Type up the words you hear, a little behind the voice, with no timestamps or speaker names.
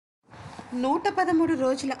113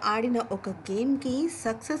 రోజులు ఆడిన ఒక గేమ్‌కి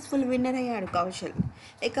సక్సెస్‌ఫుల్ విన్నర్ అయ్యాడు కౌశల్.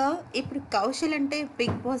 ఇక ఇప్పుడు కౌశల్ అంటే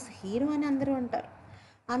 'బిగ్ బాస్' హీరో అని అందరూ అంటారు.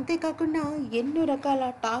 అంతేకాకుండా ఎన్నో రకాల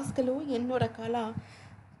టాస్క్‌లు, ఎన్నో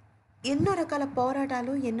రకాల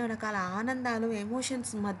పోరాటాలు, ఎన్నో రకాల ఆనందాలు,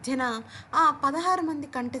 ఎమోషన్స్ మధ్యన ఆ 16 మంది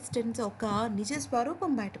కంటెస్టెంట్స్ ఒక నిజ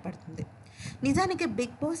స్వరూపం బయటపడుతుంది. నిజానికి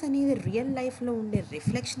 'బిగ్ బాస్' అనేది రియల్ లైఫ్‌లో ఉండే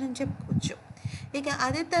రిఫ్లెక్షన్ అని చెప్పుకోవచ్చు. ఇక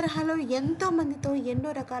అదే తరహాలో ఎంతో మందితో ఎన్నో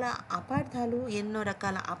రకాల అపార్థాలు, ఎన్నో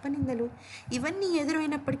రకాల అపనిందలు ఇవన్నీ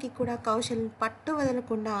ఎదురైనప్పటికీ కూడా కౌశల్ పట్టు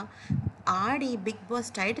వదలకుండా ఆడి 'బిగ్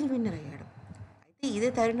బాస్' టైటిల్ విన్నర్ అయ్యాడు. అయితే ఇదే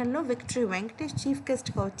తరుణంలో విక్టరీ వెంకటేష్ చీఫ్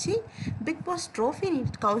గెస్ట్‌గా వచ్చి 'బిగ్ బాస్' ట్రోఫీని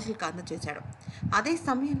కౌశల్‌కి అందజేశాడు. అదే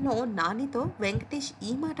సమయంలో నానితో వెంకటేష్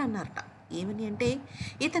ఈ మాట అన్నారట. ఏమని అంటే,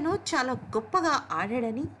 ఇతను చాలా గొప్పగా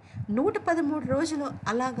ఆడాడని, 113 రోజులు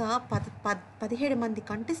అలాగా 17 మంది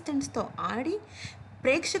కంటెస్టెంట్స్‌తో ఆడి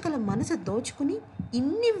ప్రేక్షకుల మనసు దోచుకుని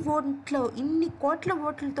ఇన్ని కోట్ల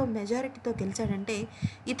ఓట్లతో మెజారిటీతో గెలిచాడంటే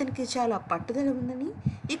ఇతనికి చాలా పట్టుదల ఉందని,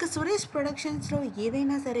 ఇక సురేష్ ప్రొడక్షన్స్‌లో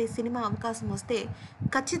ఏదైనా సరే సినిమా అవకాశం వస్తే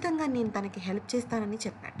ఖచ్చితంగా నేను తనకి హెల్ప్ చేస్తానని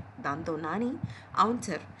చెప్పాడు. దాంతో నాని, అవును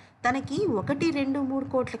సార్, తనకి 1, 2, 3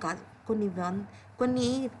 కోట్లు కాదు, కొన్ని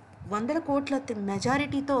వందల కోట్ల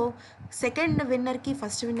మెజారిటీతో సెకండ్ విన్నర్‌కి,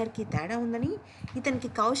 ఫస్ట్ విన్నర్‌కి తేడా ఉందని, ఇతనికి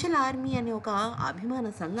కౌశల్ ఆర్మీ అనే ఒక అభిమాన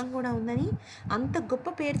సంఘం కూడా ఉందని, అంత గొప్ప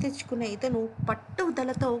పేరు తెచ్చుకున్న ఇతను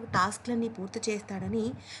పట్టుదలతో టాస్క్‌లన్నీ పూర్తి చేస్తాడని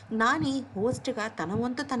నాని హోస్ట్‌గా తన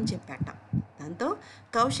వంతు తను చెప్పాట. దాంతో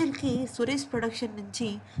కౌశల్‌కి సురేష్ ప్రొడక్షన్ నుంచి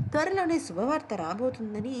త్వరలోనే శుభవార్త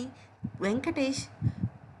రాబోతుందని వెంకటేష్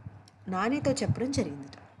నానితో చెప్పడం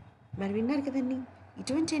జరిగిందట. మరి విన్నారు కదండి.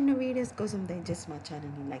 ఇటువంటి ఎన్నో వీడియోస్ కోసం దయచేసి మా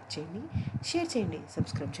ఛానల్ని లైక్ చేయండి, షేర్ చేయండి,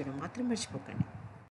 సబ్స్క్రైబ్ చేయడం మాత్రం మర్చిపోకండి.